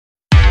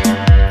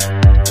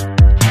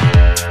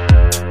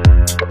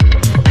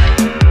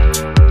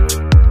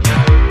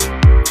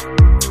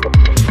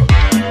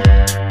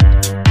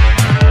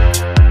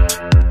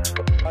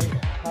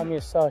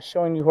Just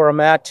showing you where I'm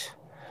at.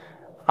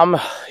 I'm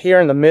here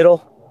in the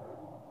middle.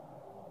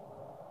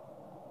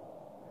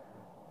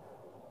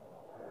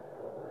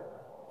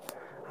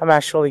 I'm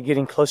actually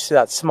getting close to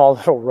that small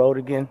little road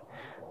again.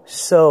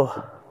 So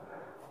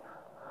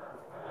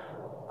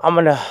I'm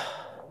gonna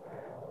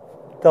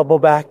double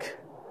back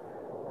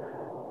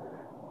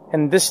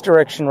in this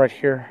direction right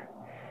here.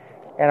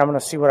 And I'm gonna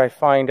see what I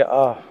find.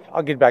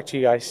 I'll get back to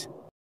you guys.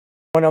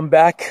 When I'm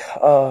back,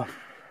 I'm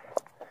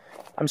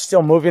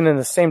still moving in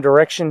the same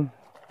direction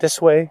this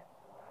way.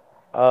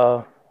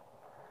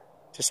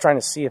 Just trying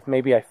to see if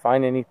maybe I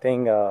find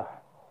anything of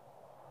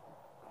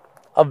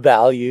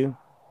value.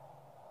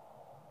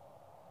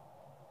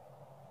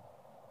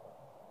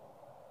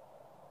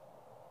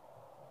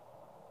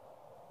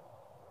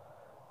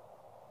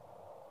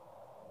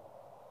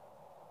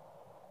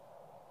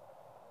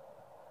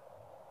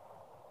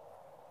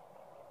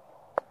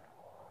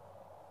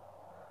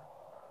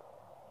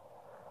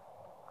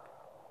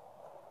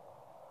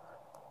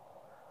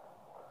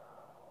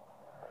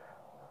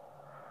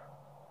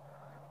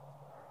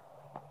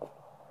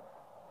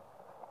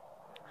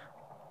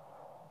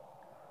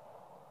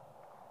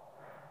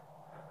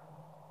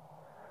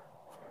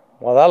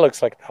 Well, that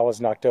looks like that was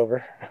knocked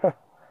over.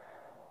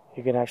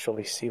 You can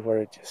actually see where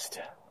it just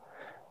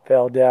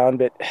fell down,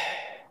 but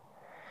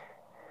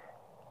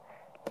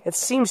it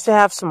seems to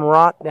have some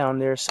rot down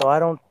there, so I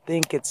don't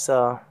think it's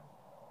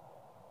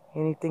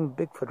anything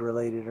Bigfoot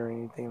related or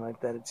anything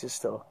like that. It's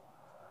just a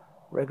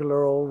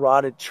regular old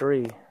rotted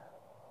tree.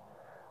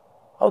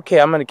 Okay,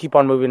 I'm going to keep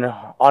on moving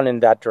on in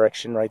that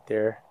direction right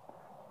there.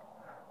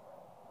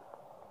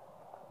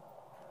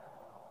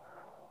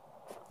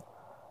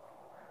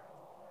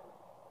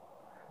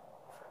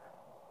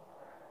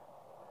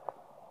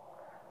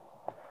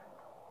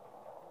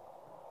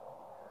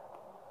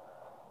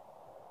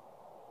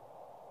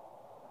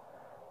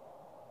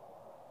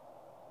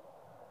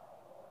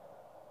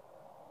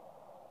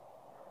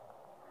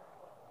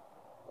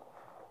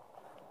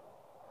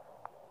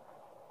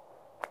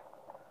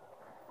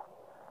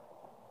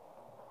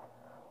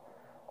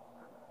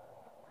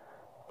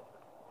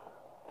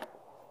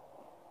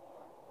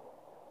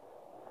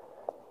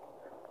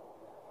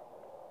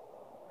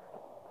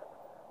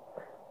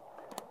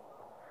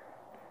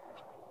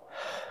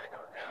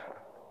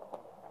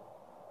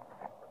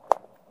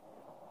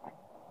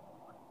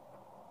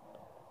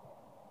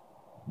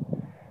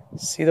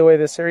 See the way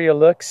this area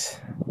looks?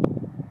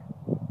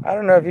 I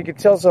don't know if you can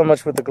tell so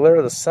much with the glare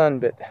of the sun,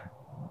 but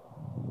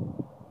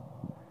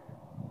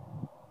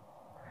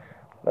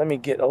let me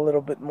get a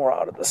little bit more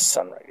out of the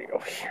sun right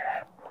over here.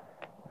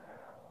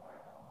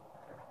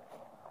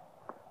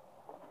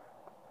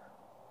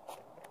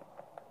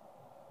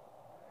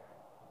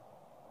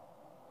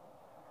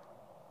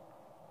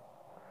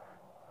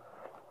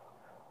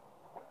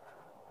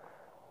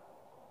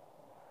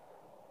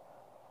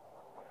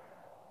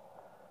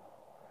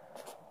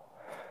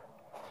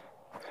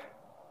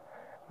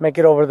 Make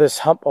it over this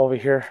hump over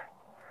here.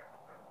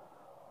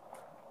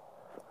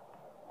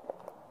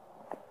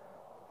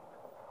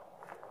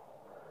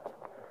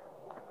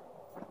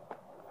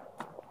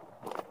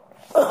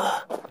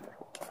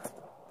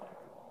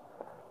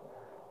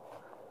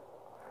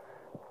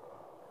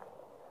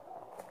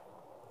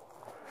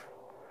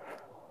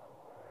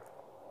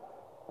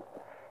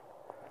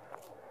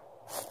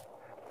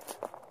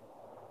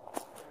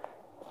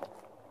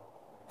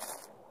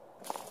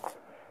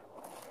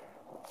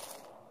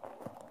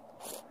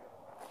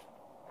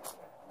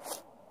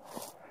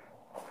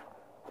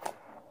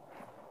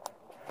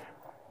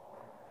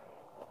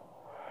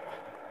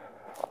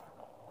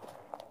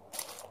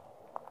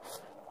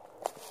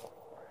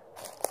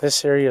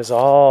 This area is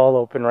all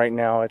open right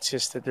now. It's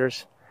just that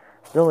there's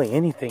really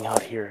anything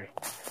out here.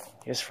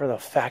 Just for the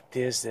fact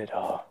is that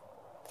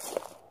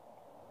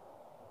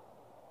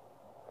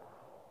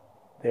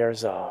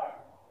there's all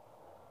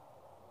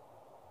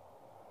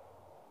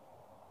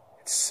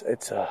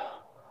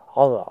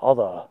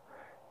the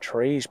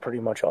trees, pretty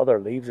much all their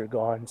leaves are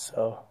gone,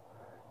 so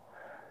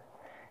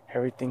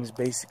everything's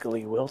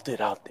basically wilted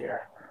out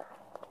there.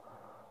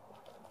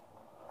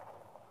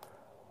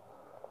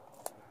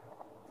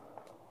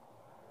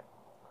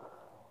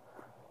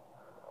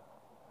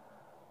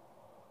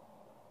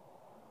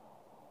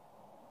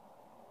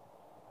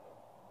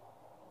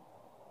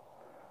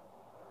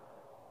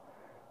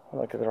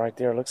 Look at it right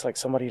there. It looks like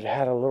somebody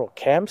had a little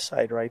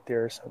campsite right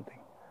there or something.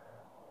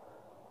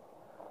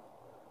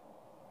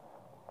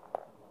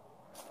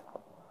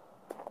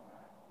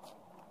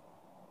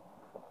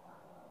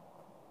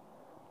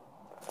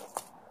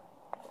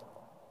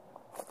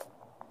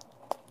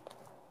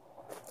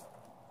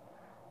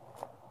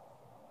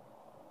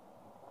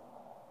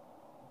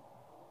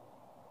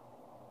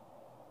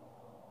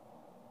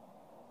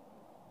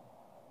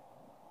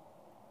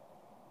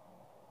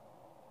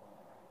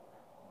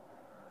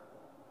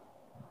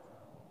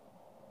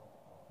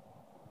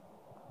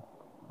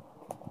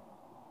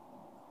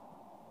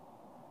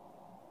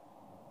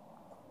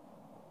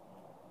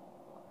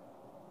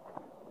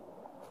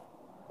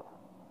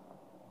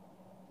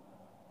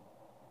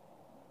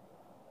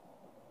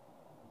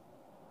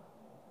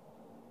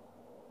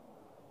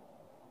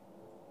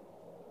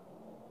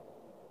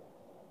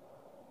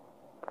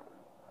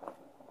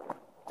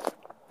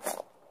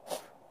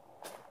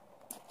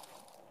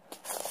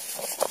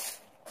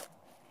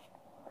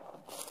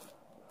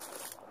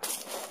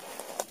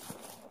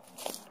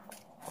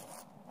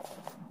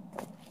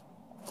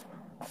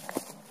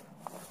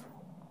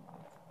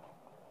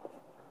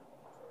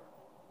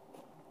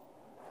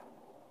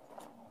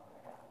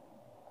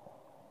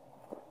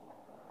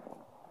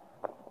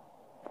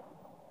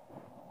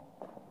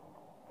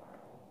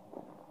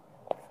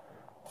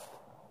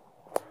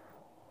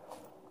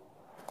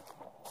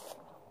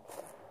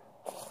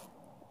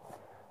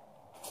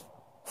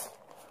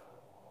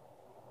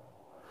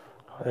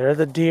 There are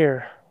the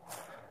deer.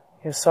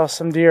 You saw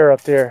some deer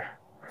up there.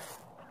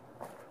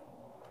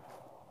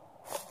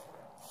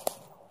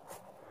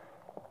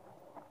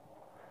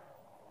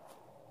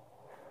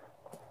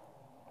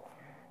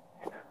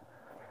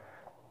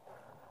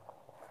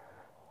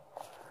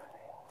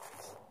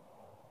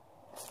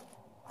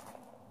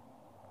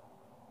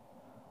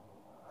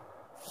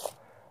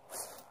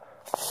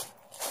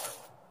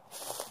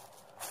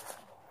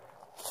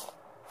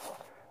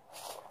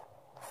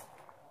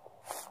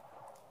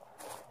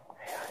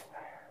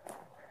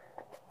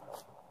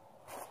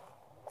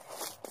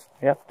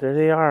 Yep, there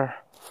they are.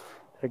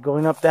 They're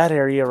going up that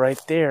area right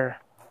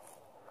there.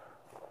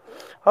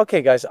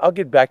 Okay, guys, I'll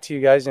get back to you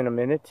guys in a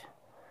minute.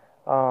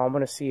 I'm going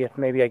to see if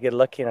maybe I get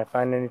lucky and I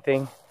find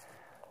anything.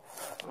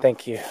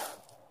 Thank you.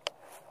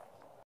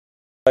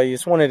 I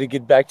just wanted to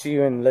get back to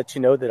you and let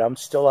you know that I'm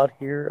still out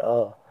here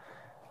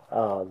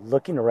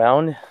looking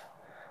around,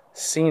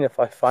 seeing if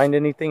I find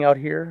anything out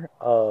here.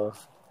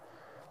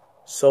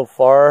 So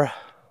far,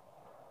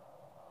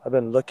 I've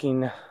been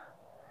looking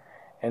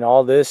in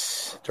all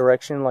this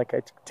direction, like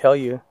I tell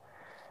you.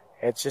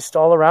 It's just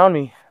all around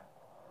me.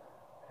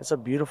 It's a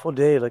beautiful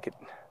day. Look at,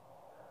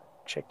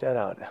 check that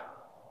out.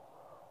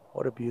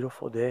 What a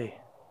beautiful day.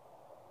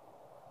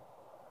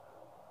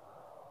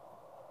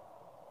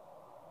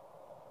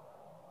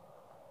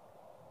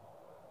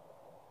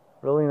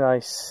 Really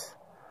nice.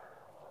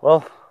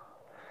 Well,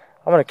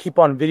 I'm going to keep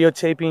on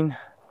videotaping.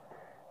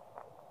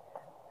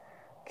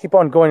 Keep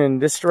on going in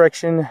this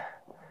direction.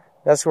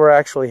 That's where I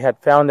actually had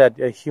found that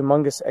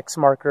humongous X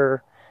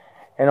marker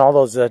and all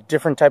those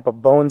different type of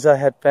bones I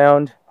had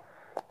found.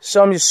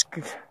 So I'm just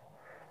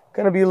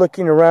going to be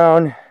looking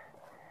around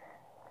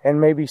and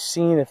maybe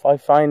seeing if I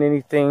find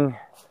anything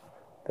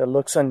that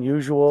looks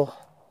unusual.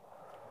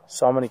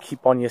 So I'm going to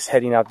keep on just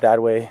heading out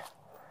that way,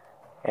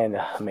 and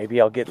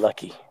maybe I'll get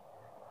lucky.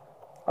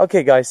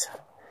 Okay, guys,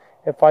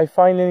 if I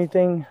find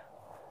anything,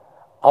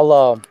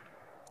 I'll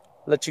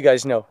let you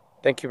guys know.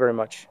 Thank you very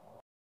much.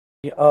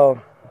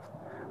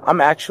 I'm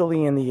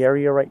actually in the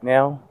area right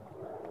now.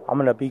 I'm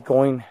going to be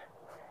going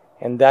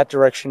in that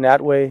direction,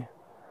 that way.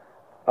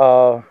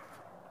 I'm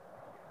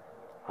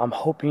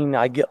hoping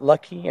I get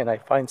lucky and I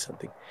find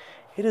something.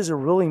 It is a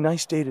really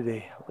nice day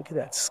today. Look at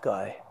that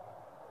sky.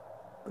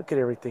 Look at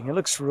everything. It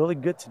looks really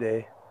good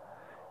today.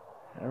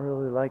 I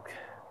really like it.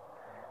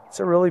 It's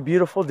a really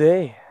beautiful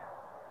day.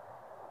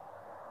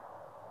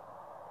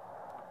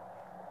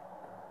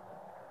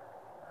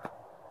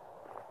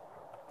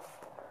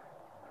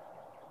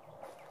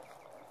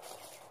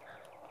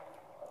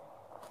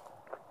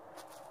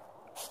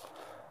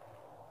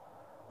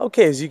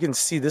 Okay, as you can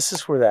see, this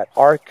is where that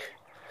arc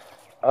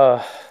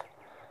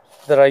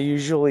that I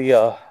usually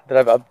that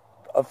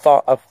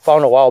I've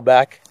found a while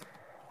back,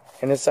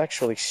 and it's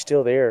actually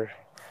still there.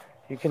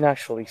 You can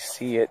actually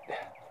see it.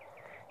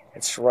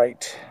 It's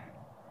right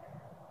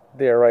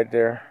there, right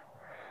there.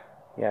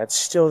 Yeah, it's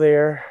still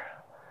there.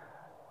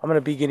 I'm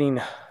gonna be getting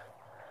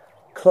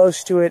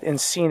close to it and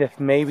seeing if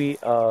maybe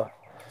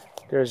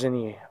there's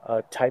any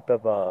type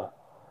of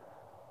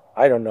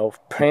I don't know,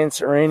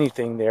 prints or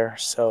anything there.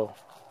 So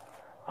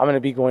I'm going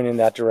to be going in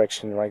that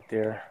direction right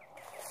there.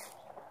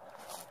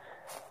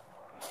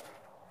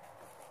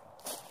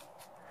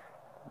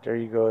 There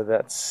you go.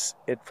 That's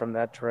it from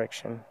that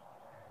direction.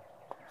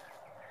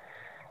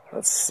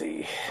 Let's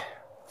see.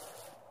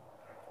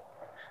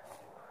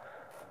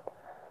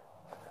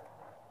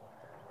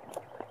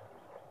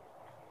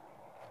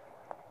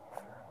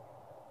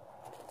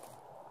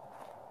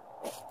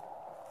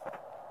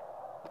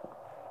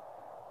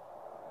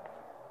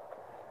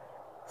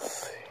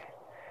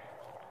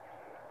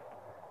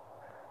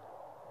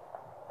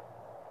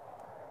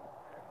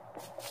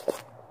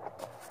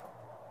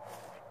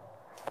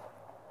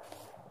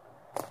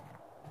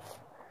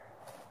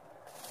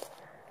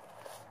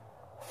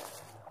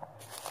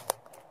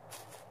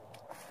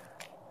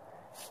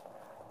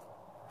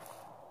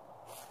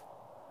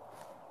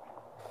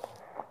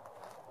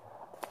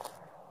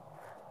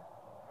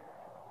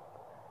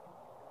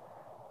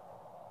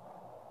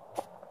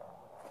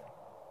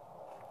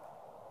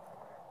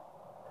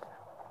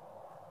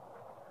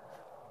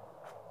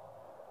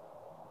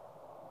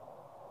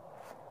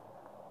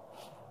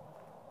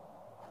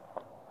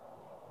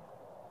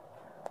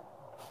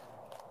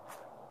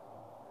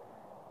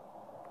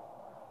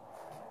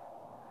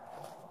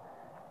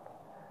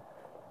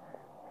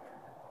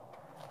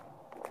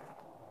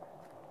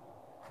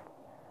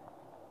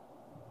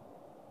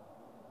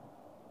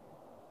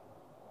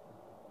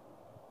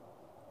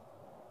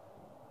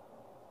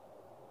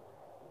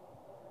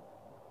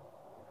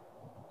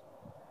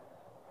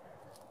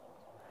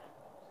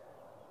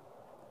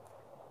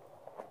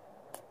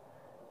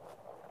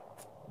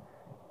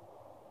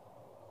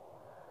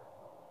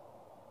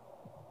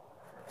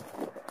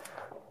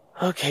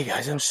 Okay,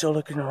 guys, I'm still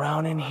looking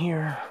around in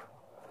here.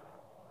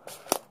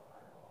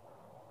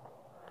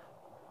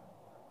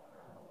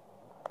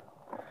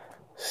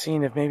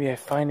 Seeing if maybe I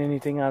find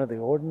anything out of the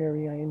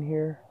ordinary in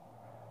here.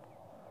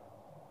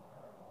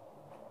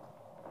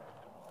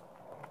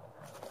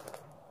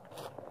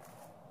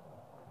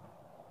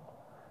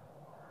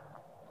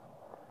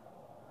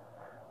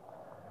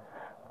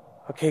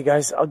 Okay,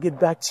 guys, I'll get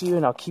back to you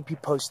and I'll keep you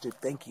posted.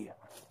 Thank you.